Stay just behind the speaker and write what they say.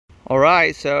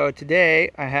Alright, so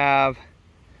today I have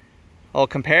a little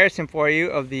comparison for you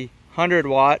of the 100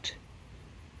 watt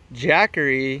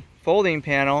Jackery folding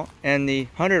panel and the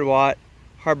 100 watt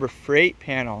Harbor Freight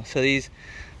panel. So these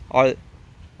are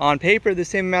on paper the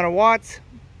same amount of watts,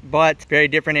 but very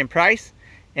different in price.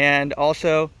 And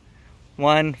also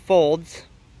one folds,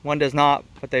 one does not,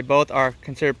 but they both are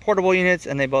considered portable units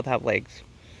and they both have legs.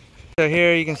 So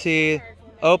here you can see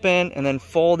open and then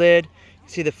folded.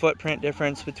 See the footprint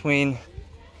difference between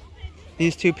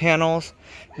these two panels.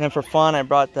 And then for fun, I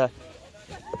brought my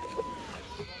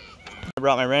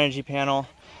Renogy panel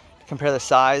to compare the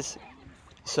size.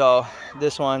 So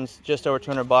this one's just over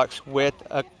 200 bucks with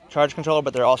a charge controller,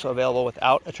 but they're also available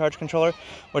without a charge controller,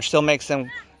 which still makes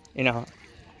them, you know,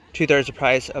 2/3 the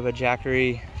price of a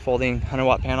Jackery folding 100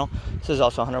 watt panel. This is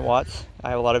also 100 watts. I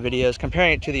have a lot of videos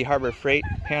comparing it to the Harbor Freight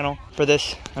panel. For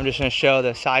this, I'm just going to show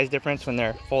the size difference when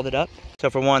they're folded up. So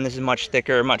for one, this is much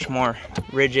thicker, much more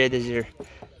rigid. This is your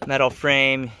metal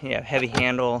frame, you have heavy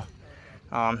handle.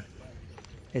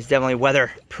 It's definitely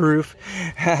weatherproof.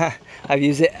 I've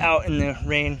used it out in the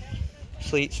rain,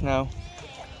 sleet, snow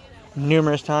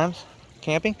numerous times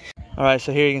camping. All right,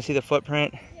 so here you can see the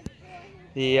footprint.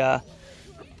 The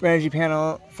Renogy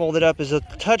panel folded up is a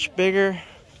touch bigger,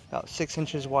 about 6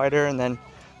 inches wider, and then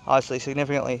obviously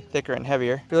significantly thicker and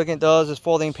heavier. If you're looking at those as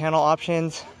folding panel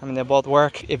options, I mean, they both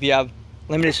work if you have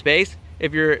limited space.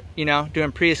 If you're, you know,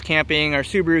 doing Prius camping or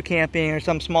Subaru camping or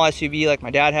some small SUV like my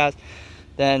dad has,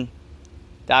 then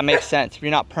that makes sense. If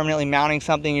you're not permanently mounting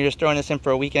something, you're just throwing this in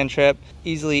for a weekend trip,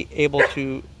 easily able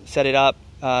to set it up,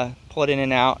 pull it in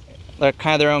and out. They're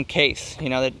kind of their own case. You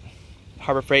know, the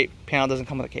Harbor Freight panel doesn't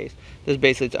come with a case. This is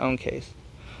basically its own case.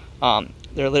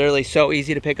 They're literally so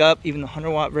easy to pick up. Even the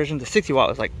 100 watt version, the 60 watt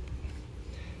was like,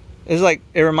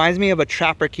 it reminds me of a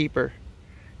Trapper Keeper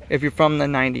if you're from the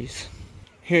 90s.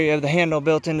 Here you have the handle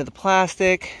built into the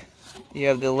plastic. You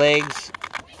have the legs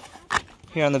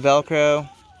here on the Velcro.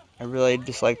 I really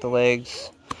dislike the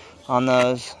legs on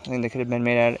those. I think they could have been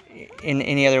made out in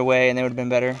any other way and they would have been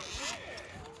better.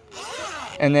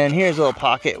 And then here's a little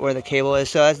pocket where the cable is,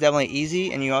 so that's definitely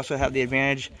easy. And you also have the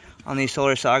advantage on the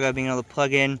Solar Saga being able to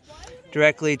plug in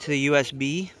directly to the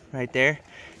USB right there.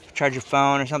 Charge your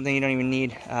phone or something, you don't even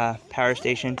need a power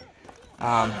station.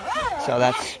 So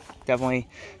that's definitely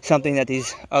something that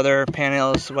these other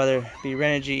panels, whether it be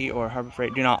Renogy or Harbor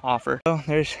Freight, do not offer. So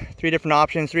there's 3 different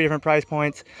options, 3 different price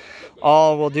points.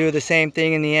 All will do the same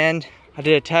thing in the end. I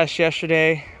did a test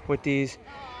yesterday with these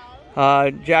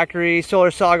Jackery Solar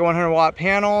Saga 100 watt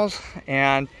panels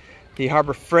and the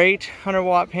Harbor Freight 100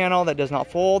 watt panel that does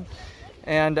not fold,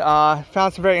 and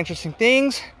found some very interesting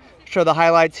things. Show the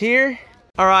highlights here.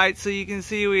 All right, so you can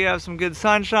see we have some good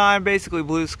sunshine, basically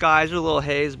blue skies, a little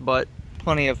haze, but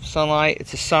plenty of sunlight.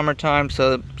 It's the summertime,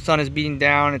 so the sun is beating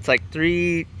down. It's like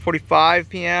 3:45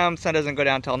 p.m. Sun doesn't go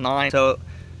down until 9. So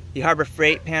the Harbor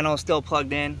Freight panel is still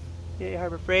plugged in. Okay,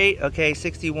 Harbor Freight, okay,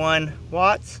 61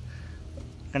 watts.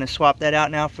 Gonna swap that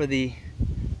out now for the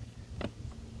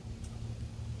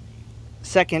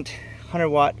second 100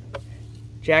 watt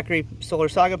Jackery Solar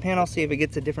Saga panel. See if it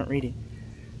gets a different reading.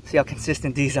 See how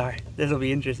consistent these are. This will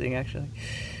be interesting actually.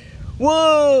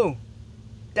 Whoa!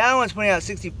 That one's putting out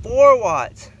 64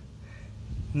 watts.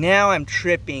 Now I'm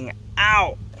tripping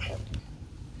out.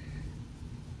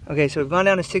 Okay, so we've gone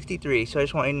down to 63. So I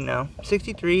just want you to know.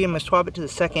 63, I'm gonna swap it to the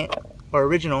second or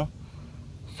original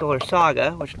Solar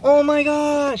Saga, which, oh my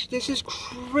gosh, this is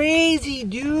crazy,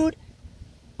 dude.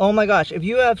 Oh my gosh, if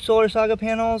you have Solar Saga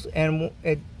panels and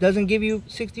it doesn't give you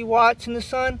 60 watts in the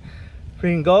sun,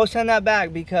 freaking go send that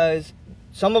back, because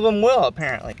some of them will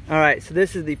apparently. All right, so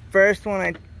this is the first one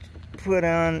I put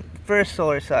on, first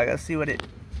Solar Saga. Let's see what it,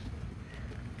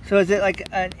 so is it like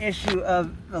an issue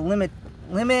of the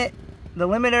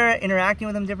limiter interacting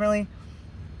with them differently?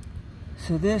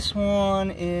 So this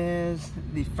one is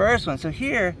the first one. So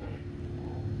here,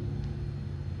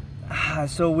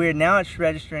 so weird, now it's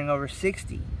registering over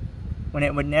 60 when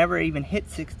it would never even hit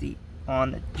 60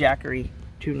 on the Jackery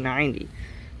 290.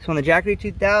 So on the Jackery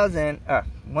 1000,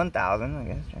 I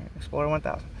guess, Explorer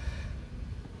 1000,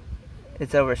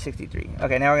 it's over 63.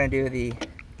 Okay, now we're gonna do the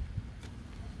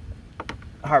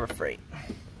Harbor Freight.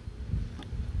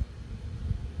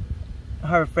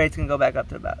 Harbor Freight's gonna go back up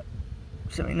to about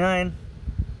 79.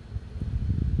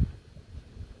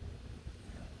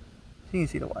 So you can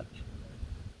see the wattage.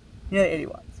 Yeah, 80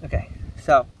 watts. Okay,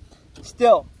 so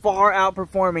still far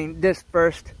outperforming this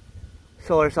first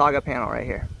Solar Saga panel right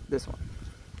here. This one.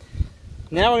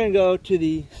 Now we're gonna go to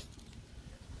the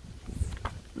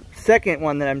second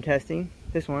one that I'm testing.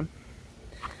 This one.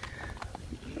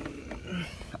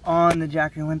 On the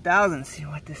Jackery 1000. See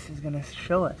what this is gonna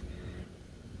show us.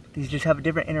 these just have a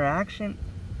different interaction.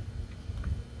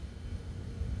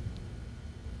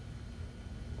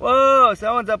 Whoa, so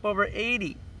that one's up over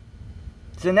 80.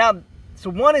 So now,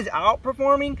 one is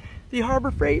outperforming the Harbor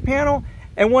Freight panel,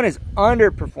 and one is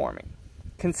underperforming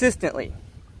consistently.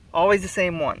 Always the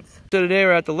same ones. So today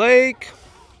we're at the lake,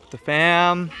 the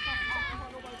fam.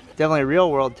 Definitely a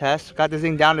real world test. Got this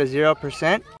thing down to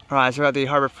 0%. All right, so we're at the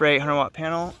Harbor Freight 100 watt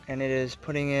panel, and it is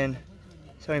putting in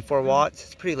 74 watts.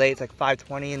 It's pretty late, it's like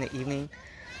 5:20 in the evening.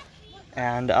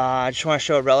 And I just wanna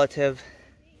show a relative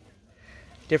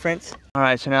difference. All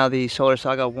right, so now the Solar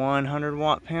Saga 100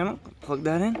 watt panel, plug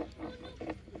that in.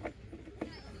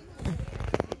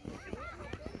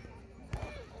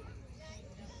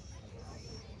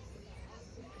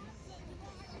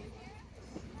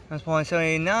 That's pulling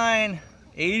 79,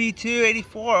 82,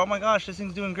 84. Oh my gosh, this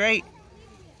thing's doing great.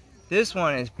 This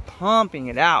one is pumping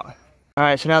it out. All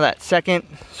right, so now that second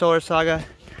Solar Saga,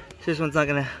 this one's not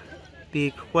gonna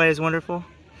be quite as wonderful.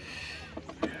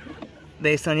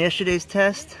 Based on yesterday's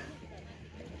test.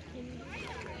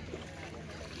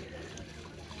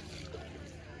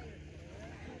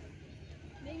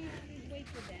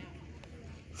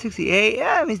 $68,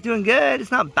 yeah, I mean, it's doing good. It's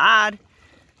not bad.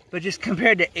 But just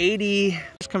compared to 80,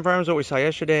 this confirms what we saw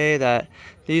yesterday, that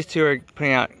these two are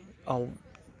putting out a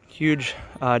huge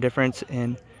difference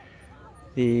in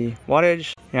the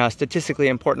wattage. You know, a statistically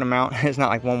important amount. It's not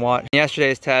like 1 watt. In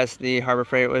yesterday's test, the Harbor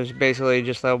Freight was basically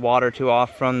just a watt or two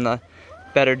off from the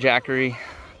better Jackery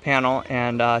panel,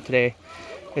 and today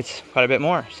it's quite a bit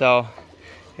more. So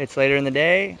it's later in the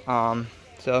day,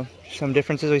 so some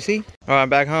differences we see. All right, I'm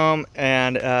back home,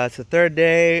 and it's the third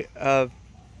day of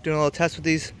doing a little test with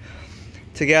these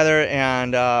together,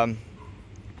 and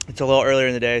it's a little earlier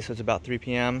in the day, so it's about 3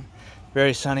 p.m.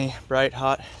 Very sunny, bright,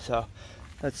 hot. So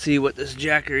let's see what this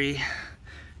Jackery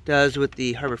does with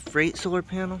the Harbor Freight solar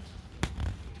panel.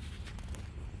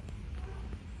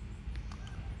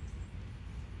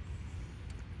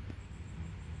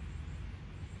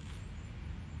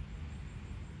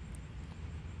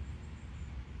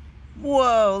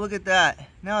 Whoa, look at that.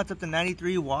 Now it's up to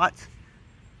 93 watts.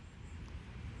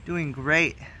 Doing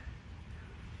great.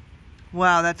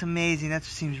 Wow, that's amazing. That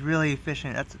seems really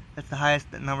efficient. That's the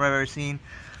highest number I've ever seen.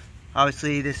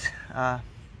 Obviously, this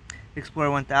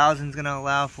Explorer 1000 is going to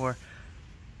allow for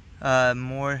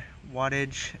more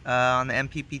wattage on the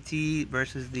MPPT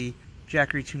versus the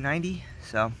Jackery 290.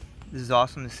 So this is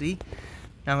awesome to see.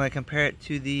 Now I'm going to compare it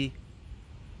to the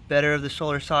better of the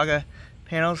Solar Saga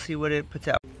panels, see what it puts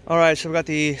out. Alright, so we've got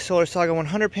the Solar Saga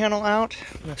 100 panel out.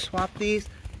 I'm going to swap these.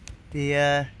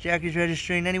 The Jackery's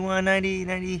registering 91, 90,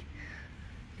 90,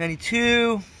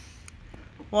 92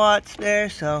 watts there.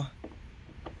 So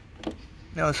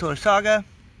now the Solar Saga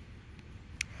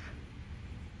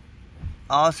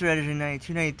also registering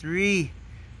 92, 93.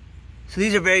 So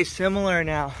these are very similar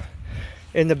now.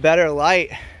 In the better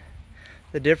light,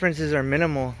 the differences are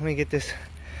minimal. Let me get this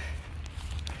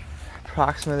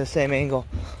approximately the same angle.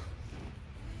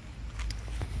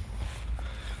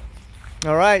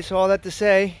 Alright, so all that to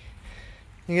say,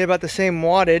 you get about the same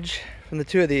wattage from the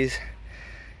two of these.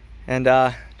 And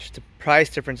just the price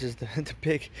difference is the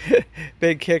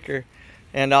big kicker.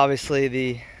 And obviously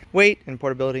the weight and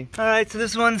portability. Alright, so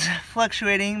this one's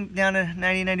fluctuating down to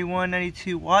 90, 91,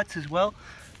 92 watts as well.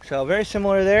 So very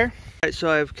similar there. Alright, so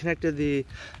I've connected the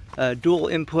dual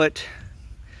input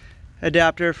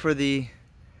adapter for the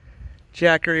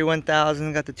Jackery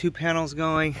 1000. Got the 2 panels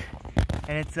going.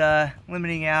 And it's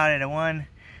limiting out at a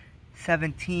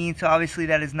 117, so obviously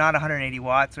that is not 180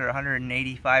 watts or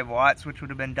 185 watts, which would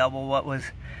have been double what was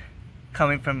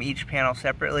coming from each panel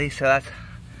separately. So that's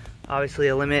obviously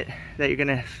a limit that you're going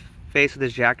to face with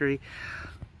this Jackery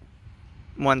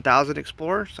 1000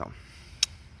 Explorer.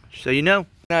 So you know.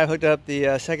 Now I've hooked up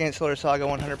the second Solar Saga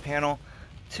 100 panel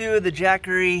to the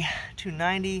Jackery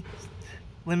 290,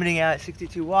 limiting out at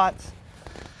 62 watts.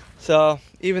 So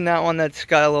even that one that's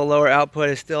got a little lower output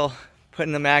is still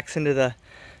putting the max into the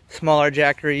smaller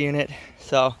Jackery unit.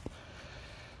 So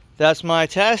that's my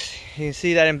test. You can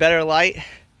see that in better light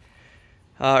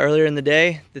earlier in the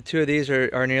day. The two of these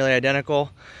are nearly identical.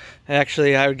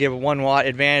 Actually, I would give a 1 watt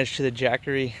advantage to the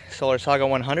Jackery Solar Saga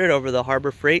 100 over the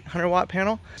Harbor Freight 100 watt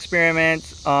panel. Experiment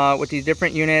with these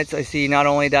different units. I see not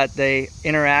only that they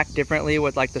interact differently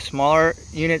with like the smaller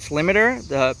units limiter,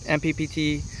 the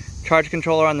MPPT charge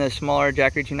controller on the smaller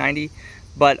Jackery 290,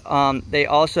 but they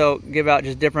also give out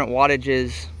just different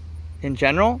wattages in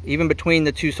general. Even between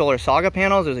the 2 Solar Saga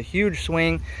panels, there's a huge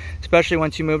swing, especially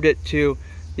once you moved it to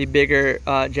the bigger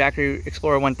Jackery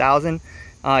Explorer 1000.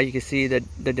 You can see the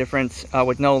difference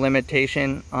with no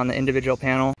limitation on the individual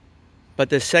panel. But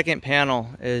the second panel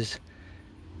is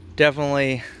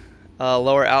definitely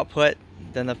lower output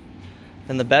than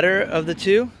the better of the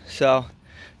two. So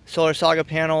solar Saga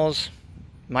panels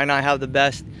might not have the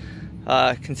best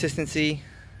consistency,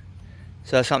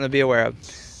 so that's something to be aware of.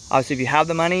 Obviously, if you have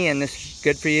the money and this is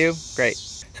good for you, great.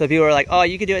 So people are like, oh,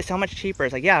 you could do it so much cheaper.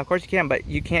 It's like, yeah, of course you can, but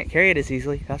you can't carry it as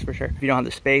easily, that's for sure. If you don't have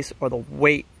the space or the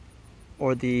weight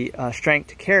or the strength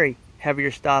to carry heavier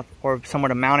stuff or somewhere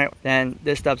to mount it, then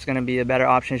this stuff's gonna be a better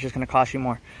option. It's just gonna cost you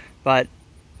more. But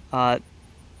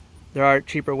there are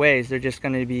cheaper ways. They're just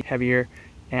gonna be heavier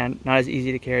and not as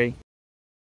easy to carry.